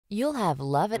You'll have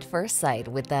love at first sight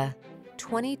with the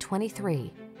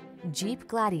 2023 Jeep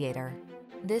Gladiator.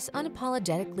 This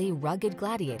unapologetically rugged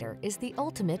Gladiator is the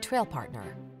ultimate trail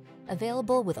partner.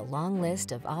 Available with a long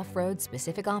list of off-road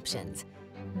specific options,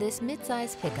 this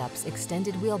midsize pickup's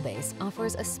extended wheelbase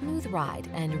offers a smooth ride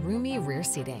and roomy rear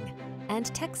seating. And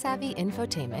tech-savvy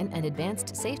infotainment and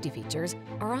advanced safety features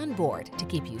are on board to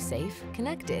keep you safe,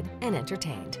 connected, and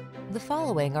entertained. The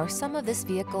following are some of this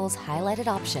vehicle's highlighted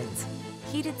options: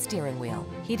 heated steering wheel,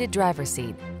 heated driver's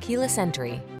seat, keyless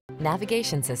entry,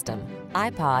 navigation system,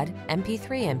 iPod,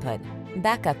 MP3 input,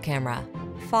 backup camera,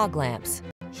 fog lamps,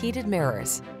 heated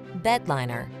mirrors, bed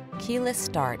liner, keyless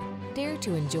start. Dare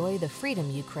to enjoy the freedom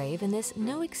you crave in this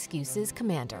no-excuses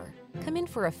Commander. Come in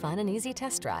for a fun and easy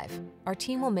test drive. Our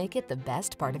team will make it the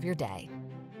best part of your day.